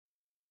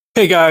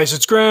Hey guys,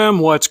 it's Graham.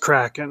 What's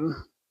cracking?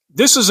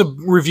 This is a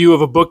review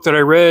of a book that I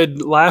read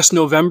last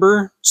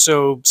November,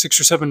 so 6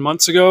 or 7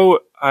 months ago.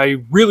 I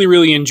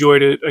really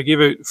enjoyed it. I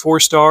gave it 4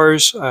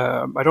 stars.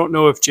 I don't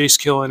know if Jace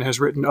Killen has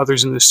written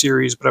others in this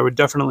series, but I would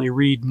definitely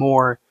read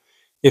more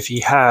if he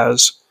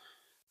has.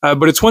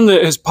 But it's one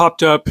that has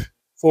popped up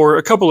for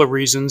a couple of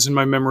reasons in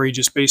my memory,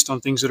 just based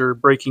on things that are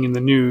breaking in the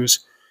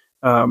news.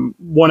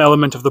 One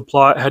element of the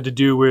plot had to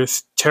do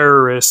with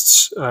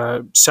terrorists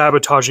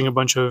sabotaging a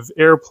bunch of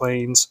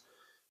airplanes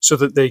so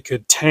that they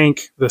could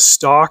tank the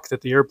stock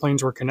that the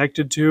airplanes were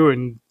connected to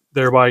and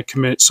thereby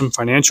commit some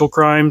financial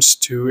crimes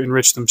to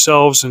enrich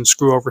themselves and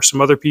screw over some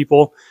other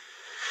people.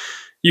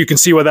 You can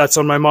see why that's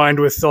on my mind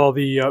with all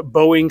the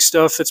Boeing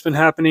stuff that's been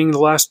happening the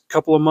last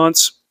couple of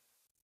months.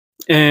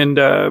 And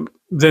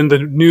then the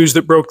news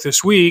that broke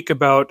this week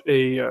about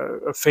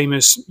a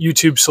famous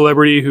YouTube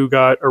celebrity who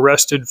got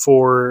arrested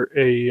for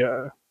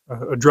a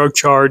drug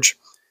charge.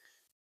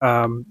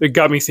 It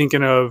got me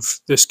thinking of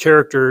this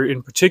character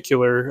in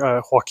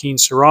particular, Joaquin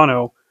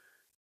Serrano,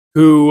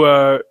 who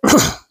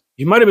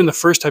he might have been the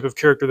first type of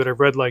character that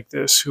I've read like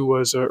this, who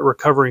was a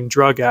recovering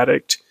drug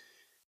addict.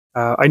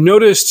 I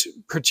noticed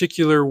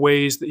particular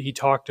ways that he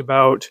talked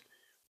about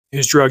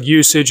his drug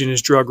usage and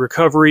his drug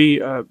recovery.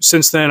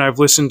 Since then, I've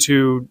listened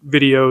to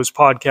videos,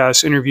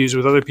 podcasts, interviews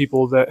with other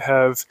people that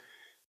have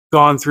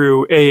gone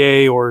through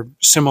AA or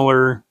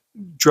similar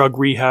drug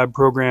rehab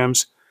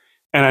programs.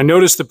 And I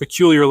noticed the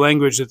peculiar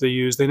language that they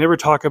use. They never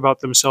talk about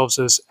themselves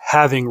as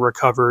having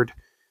recovered.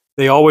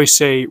 They always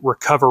say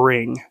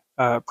recovering,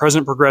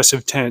 present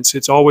progressive tense.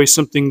 It's always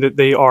something that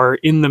they are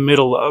in the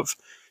middle of.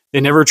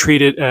 They never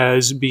treat it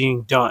as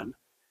being done.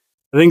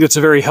 I think that's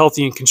a very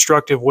healthy and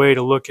constructive way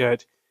to look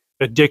at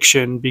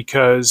addiction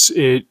because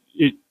it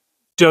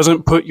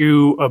doesn't put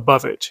you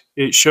above it.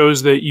 It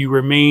shows that you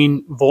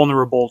remain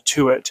vulnerable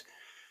to it.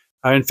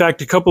 In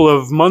fact, a couple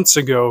of months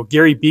ago,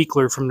 Gary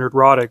Beekler from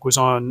Nerdrotic was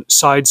on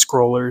Side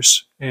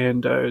Scrollers,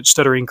 and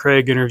Stuttering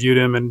Craig interviewed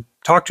him and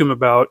talked to him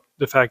about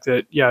the fact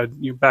that,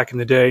 back in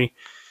the day,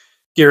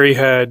 Gary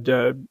had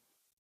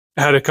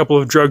had a couple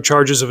of drug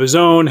charges of his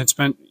own, had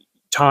spent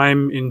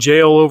time in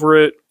jail over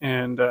it,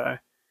 and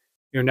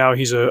now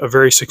he's a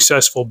very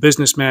successful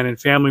businessman and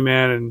family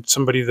man, and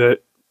somebody that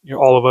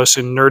all of us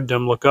in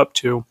nerddom look up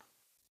to.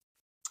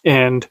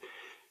 And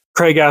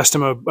Craig asked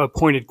him a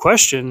pointed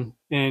question,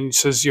 and he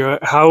says,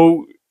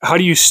 how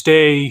do you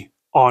stay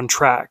on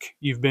track?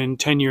 You've been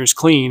 10 years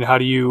clean. How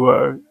do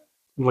you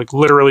like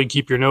literally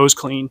keep your nose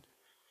clean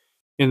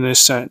in this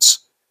sense?"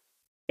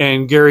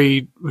 And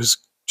Gary was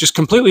just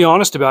completely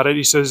honest about it.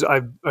 He says,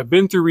 I've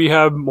been through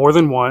rehab more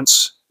than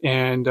once,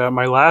 and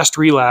my last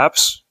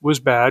relapse was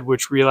bad,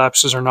 which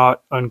relapses are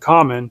not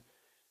uncommon.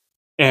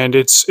 And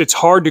it's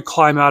hard to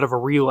climb out of a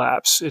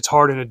relapse. It's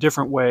hard in a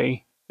different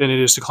way than it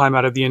is to climb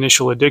out of the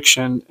initial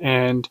addiction.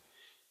 And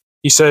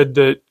he said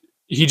that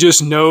he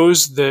just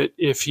knows that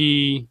if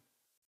he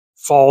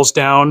falls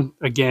down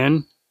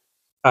again,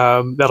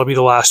 that'll be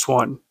the last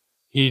one.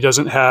 He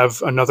doesn't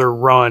have another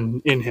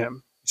run in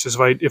him. He says,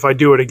 if I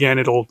do it again,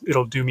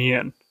 it'll do me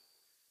in.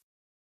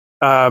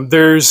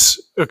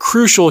 There's a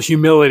crucial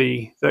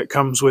humility that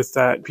comes with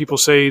that. People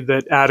say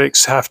that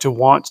addicts have to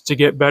want to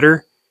get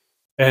better,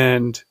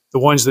 and the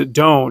ones that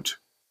don't,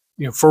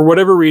 for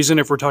whatever reason,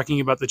 if we're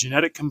talking about the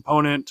genetic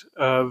component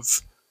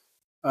of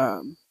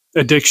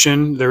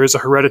addiction, there is a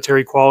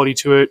hereditary quality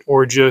to it,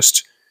 or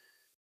just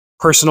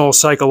personal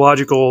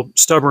psychological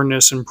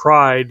stubbornnness and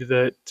pride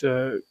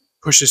that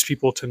pushes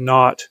people to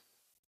not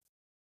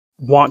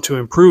want to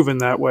improve in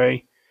that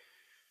way.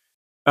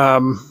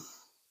 The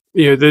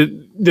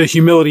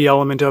humility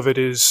element of it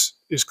is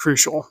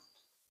crucial,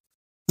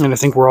 and I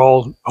think we're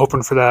all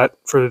hoping for that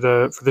for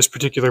this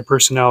particular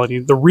personality.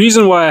 The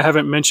reason why I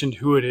haven't mentioned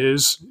who it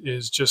is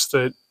just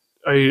that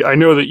I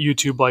know that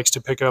YouTube likes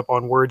to pick up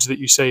on words that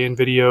you say in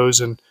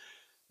videos and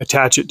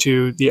attach it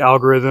to the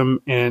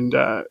algorithm. And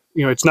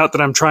it's not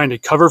that I'm trying to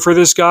cover for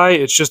this guy.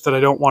 It's just that I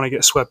don't want to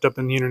get swept up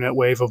in the internet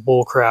wave of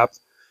bull crap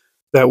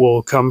that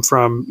will come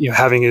from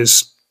having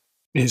his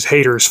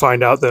haters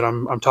find out that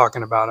I'm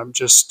talking about him.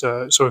 Just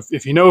so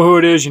if you know who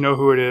it is, you know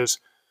who it is.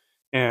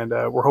 And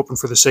we're hoping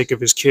for the sake of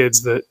his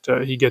kids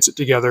that he gets it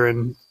together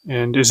and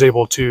is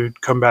able to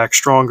come back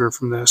stronger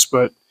from this.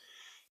 But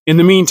in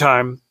the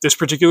meantime, this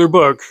particular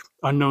book,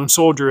 Unknown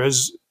Soldier,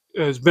 has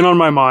been on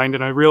my mind,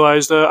 and I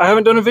realized I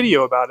haven't done a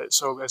video about it.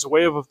 So as a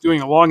way of doing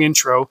a long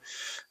intro,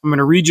 I'm going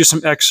to read you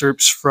some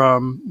excerpts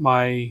from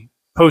my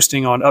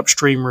posting on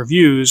Upstream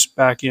Reviews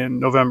back in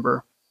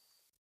November.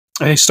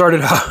 I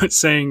started out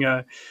saying,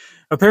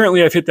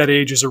 apparently I've hit that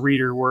age as a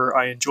reader where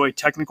I enjoy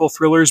technical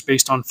thrillers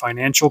based on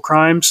financial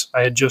crimes.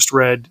 I had just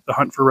read The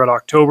Hunt for Red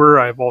October.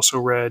 I've also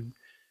read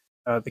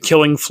The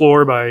Killing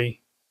Floor by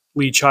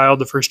Lee Child,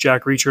 the first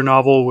Jack Reacher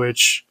novel,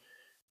 which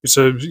is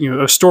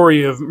a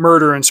story of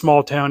murder and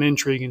small town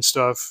intrigue and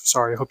stuff.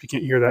 Sorry, I hope you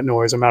can't hear that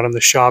noise. I'm out in the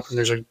shop and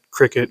there's a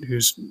cricket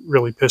who's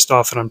really pissed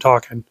off that I'm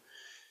talking.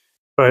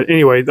 But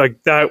anyway,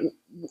 like that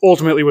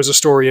ultimately was a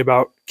story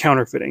about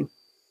counterfeiting.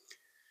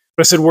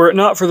 But I said, were it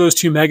not for those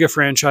two mega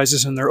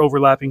franchises and their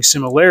overlapping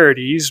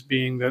similarities,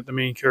 being that the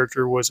main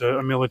character was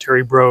a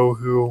military bro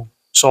who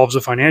solves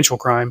a financial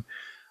crime,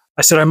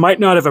 I said I might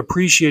not have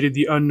appreciated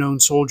The Unknown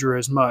Soldier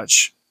as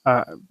much.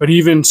 But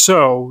even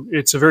so,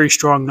 it's a very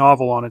strong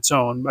novel on its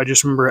own. I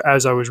just remember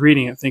as I was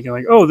reading it thinking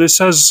like, oh, this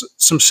has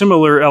some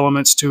similar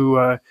elements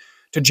to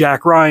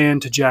Jack Ryan,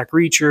 to Jack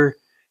Reacher,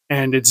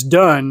 and it's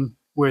done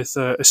with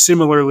a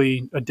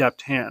similarly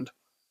adept hand.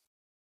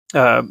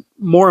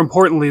 More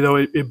importantly, though,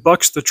 it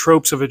bucks the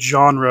tropes of its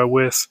genre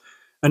with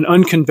an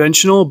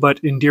unconventional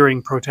but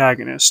endearing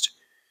protagonist.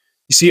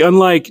 You see,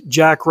 unlike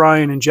Jack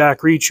Ryan and Jack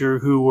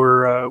Reacher, who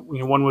were,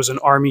 one was an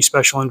Army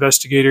special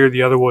investigator,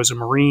 the other was a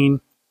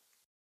Marine,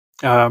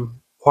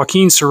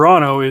 Joaquin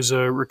Serrano is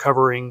a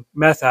recovering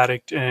meth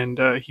addict, and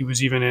he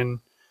was even in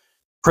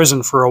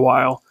prison for a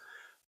while.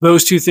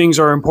 Those two things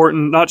are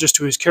important not just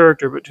to his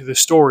character, but to the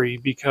story,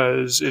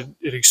 because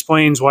it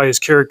explains why his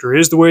character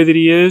is the way that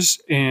he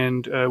is,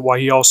 and why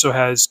he also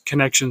has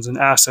connections and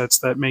assets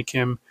that make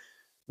him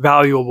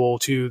valuable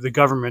to the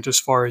government as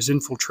far as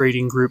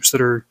infiltrating groups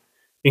that are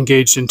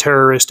engaged in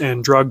terrorist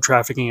and drug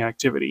trafficking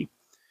activity.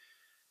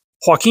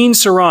 Joaquin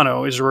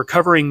Serrano is a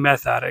recovering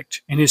meth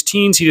addict. In his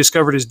teens, he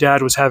discovered his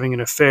dad was having an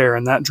affair,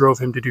 and that drove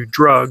him to do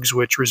drugs,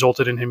 which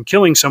resulted in him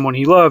killing someone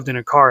he loved in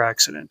a car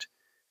accident.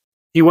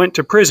 He went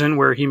to prison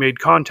where he made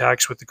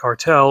contacts with the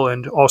cartel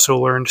and also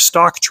learned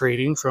stock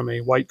trading from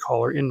a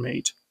white-collar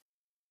inmate.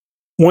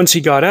 Once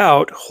he got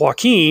out,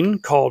 Joaquin,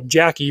 called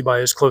Jackie by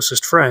his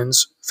closest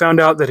friends,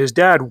 found out that his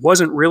dad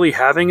wasn't really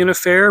having an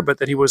affair, but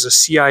that he was a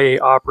CIA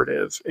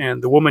operative,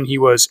 and the woman he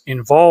was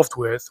involved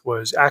with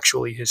was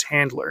actually his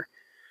handler.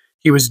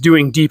 He was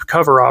doing deep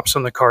cover-ops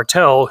on the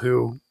cartel,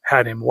 who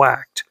had him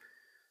whacked.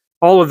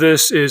 All of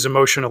this is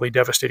emotionally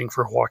devastating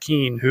for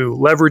Joaquin, who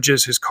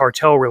leverages his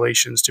cartel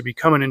relations to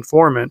become an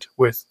informant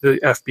with the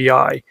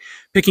FBI,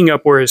 picking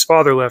up where his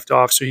father left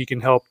off so he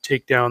can help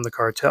take down the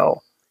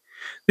cartel.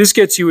 This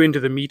gets you into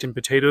the meat and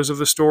potatoes of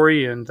the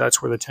story, and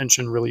that's where the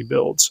tension really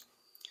builds.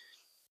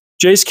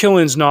 Jace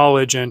Killen's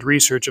knowledge and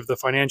research of the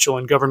financial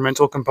and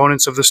governmental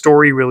components of the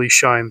story really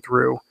shine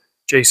through.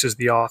 Jace is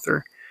the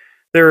author.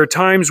 There are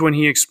times when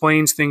he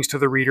explains things to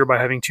the reader by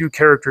having two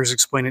characters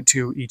explain it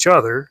to each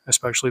other,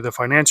 especially the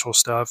financial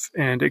stuff,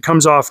 and it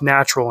comes off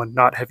natural and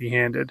not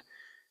heavy-handed.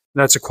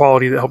 That's a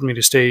quality that helped me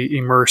to stay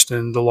immersed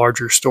in the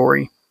larger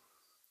story.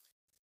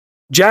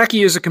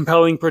 Jackie is a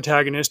compelling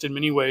protagonist in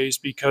many ways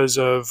because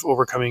of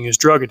overcoming his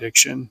drug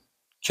addiction.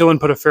 Killen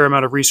put a fair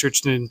amount of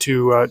research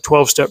into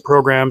 12-step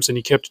programs, and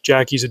he kept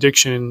Jackie's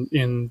addiction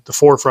in the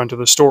forefront of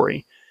the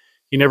story.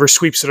 He never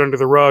sweeps it under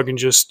the rug and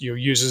just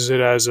uses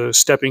it as a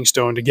stepping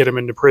stone to get him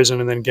into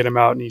prison and then get him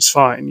out and he's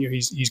fine.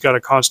 He's got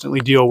to constantly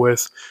deal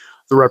with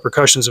the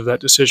repercussions of that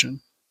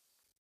decision.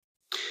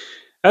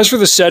 As for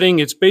the setting,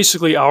 it's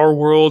basically our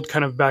world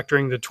kind of back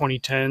during the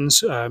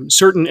 2010s.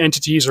 Certain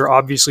entities are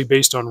obviously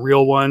based on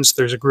real ones.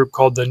 There's a group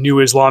called the New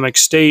Islamic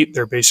State.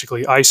 They're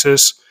basically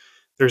ISIS.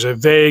 There's a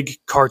vague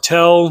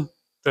cartel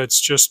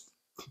that's just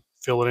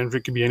fill it in.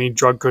 It could be any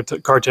drug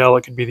cartel.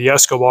 It could be the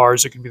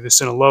Escobars. It could be the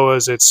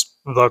Sinaloas. It's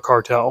the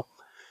cartel.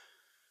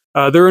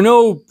 There are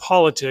no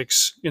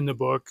politics in the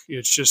book.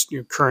 It's just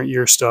current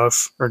year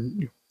stuff, or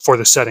for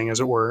the setting, as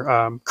it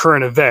were.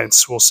 Current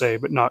events, we'll say,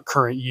 but not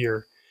current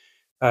year.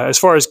 As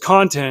far as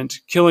content,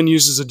 Killen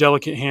uses a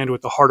delicate hand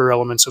with the harder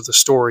elements of the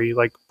story,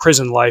 like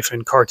prison life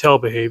and cartel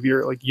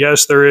behavior. Like,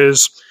 yes, there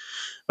is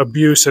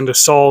abuse and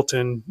assault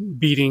and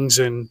beatings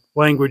and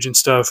language and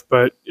stuff,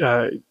 but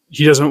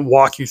he doesn't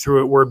walk you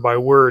through it word by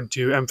word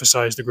to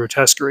emphasize the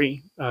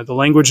grotesquerie. The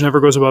language never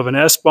goes above an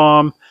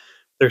S-bomb.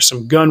 There's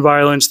some gun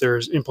violence.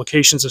 There's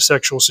implications of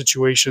sexual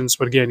situations.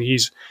 But again,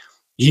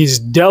 he's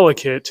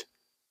delicate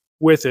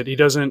with it. He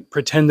doesn't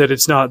pretend that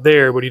it's not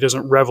there, but he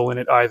doesn't revel in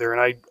it either.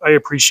 And I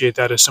appreciate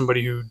that as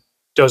somebody who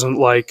doesn't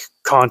like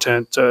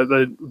content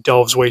that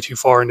delves way too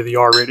far into the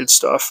R-rated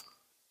stuff.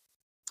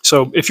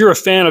 So if you're a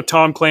fan of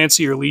Tom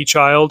Clancy or Lee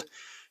Child,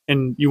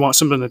 and you want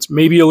something that's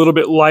maybe a little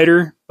bit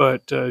lighter,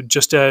 but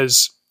just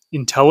as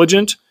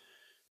intelligent,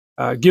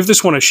 give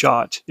this one a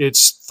shot.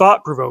 It's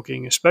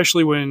thought-provoking,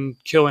 especially when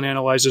Killen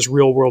analyzes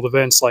real-world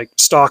events like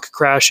stock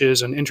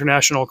crashes and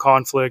international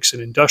conflicts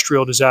and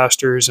industrial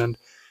disasters and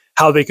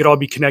how they could all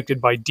be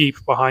connected by deep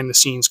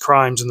behind-the-scenes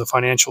crimes in the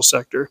financial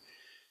sector.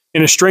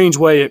 In a strange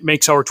way, it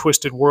makes our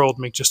twisted world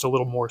make just a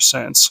little more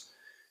sense.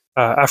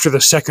 After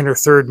the second or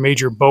third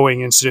major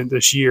Boeing incident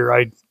this year,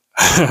 I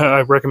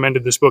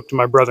recommended this book to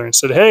my brother and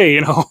said, hey,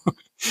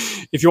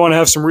 if you want to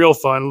have some real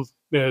fun,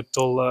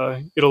 it'll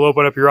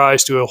open up your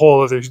eyes to a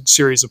whole other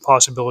series of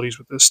possibilities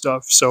with this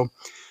stuff. So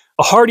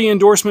a hearty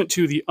endorsement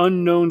to The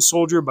Unknown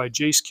Soldier by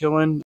Jace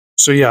Killen.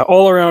 So yeah,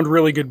 all around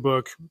really good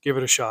book. Give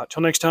it a shot.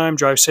 Till next time,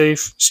 drive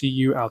safe. See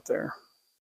you out there.